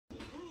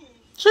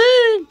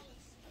See?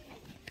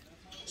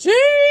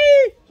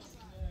 See?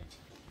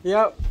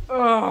 Yep.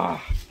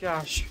 Oh,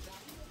 gosh.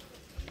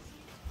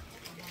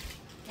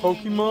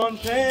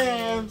 Pokemon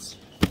pants.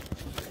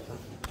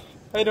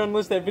 How you doing?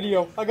 List that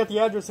video. I got the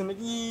address in the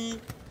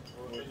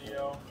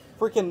video.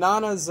 Freaking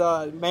Nana's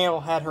mail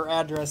had her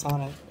address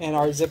on it and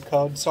our zip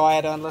code, so I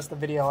had to unlist the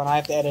video and I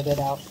have to edit it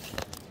out.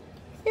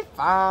 You're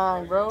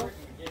fine, bro.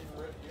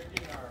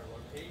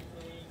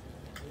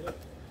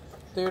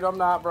 Dude, I'm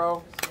not,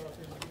 bro.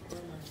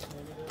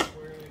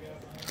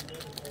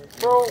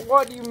 Bro,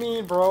 what do you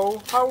mean,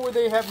 bro? How would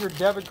they have your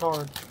debit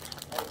card?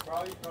 I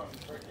was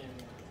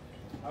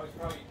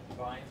probably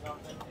buying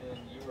something and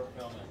you were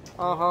filming.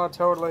 Uh-huh,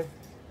 totally.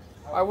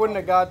 I wouldn't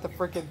have got the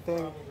freaking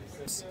thing.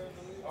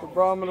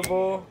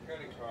 Abominable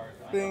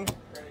thing.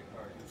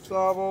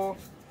 Sobble.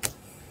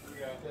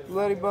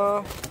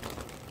 Ladybug.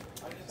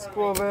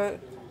 Squilvet.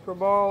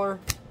 Proballer.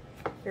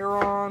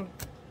 Aeron.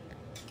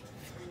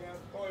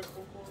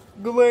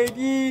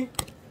 Glady.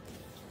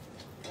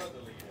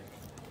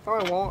 Oh,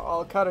 I won't.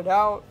 I'll cut it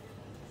out.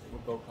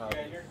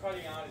 Yeah, your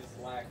cutting out is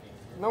lacking.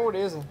 No, it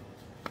isn't.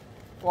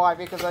 Why?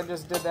 Because I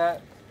just did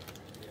that.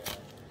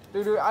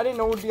 Yeah. Dude, I didn't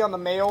know it would be on the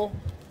mail.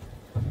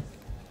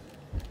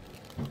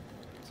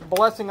 It's a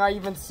blessing I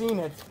even seen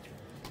it.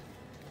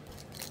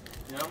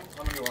 Yeah, I'm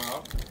gonna go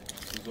out.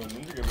 There's a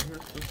ninja game here.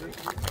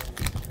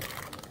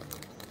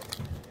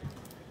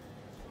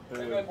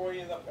 That boy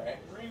is up there.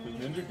 Does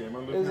Ninja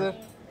Gamer live Is here? it?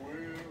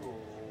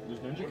 Does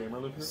Ninja Gamer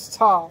live here?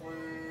 Stop.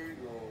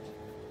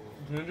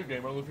 Does Ninja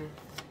Gamer live here?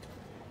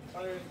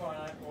 Oh, there's fine.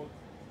 I pulled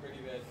pretty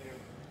bad too.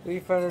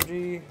 Leaf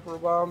Energy,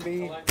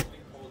 Rabombi,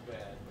 Selectively pulled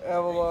bad.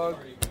 Avalog,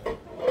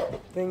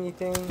 Thingy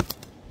Thing,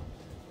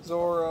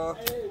 Zora,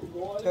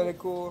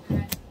 Tentacool,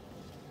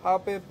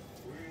 Hoppip,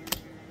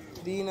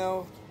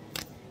 Dino,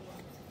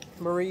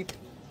 Mareep,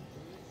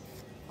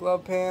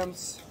 Glove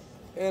Pams,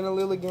 and a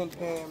Lilligant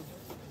Pam.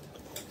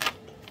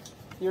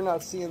 You're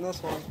not seeing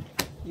this one,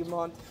 you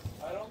munt.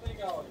 I don't think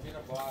I'll get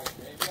a box.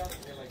 Maybe I'll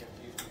get like a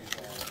few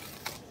bags.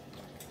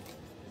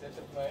 Is that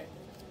the play?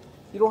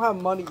 You don't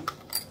have money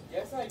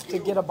Yes, I do. to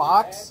get a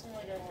box?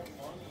 Like I want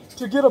money.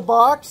 To get a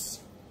box?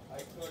 I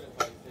could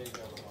if I saved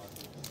up a month.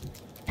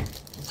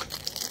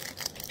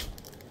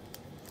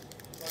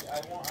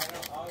 Like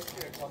I'll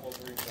get a couple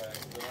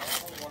 3-packs, but I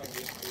don't really want to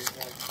get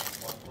 3-packs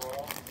once for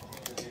all,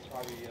 because they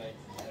probably like,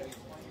 that'd be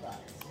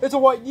 $20. It's a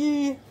what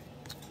ye?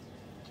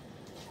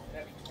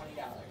 That'd be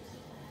 $20. Are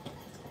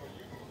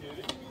you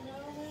kidding me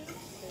now, man?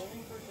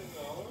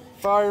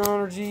 $20 Fire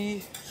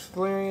Energy,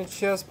 Galarian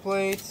Chest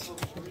Plate,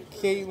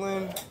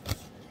 Caitlyn,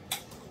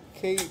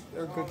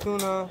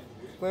 Kakuna,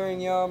 Galarian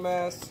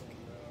Yamask,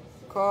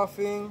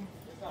 Coughing,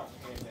 It's not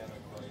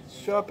pandemic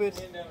place. Shuppet,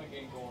 Pandemic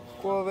ain't going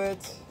on.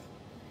 Quilvet,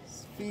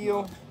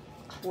 Spiel,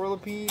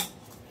 Whirlipede.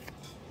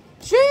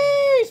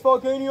 Jeez!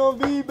 Volcanion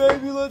V,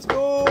 baby, let's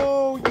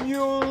go!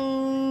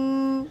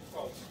 Yeah! It's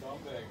called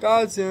scumbag.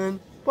 Godsend.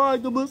 Bye,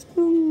 God bless.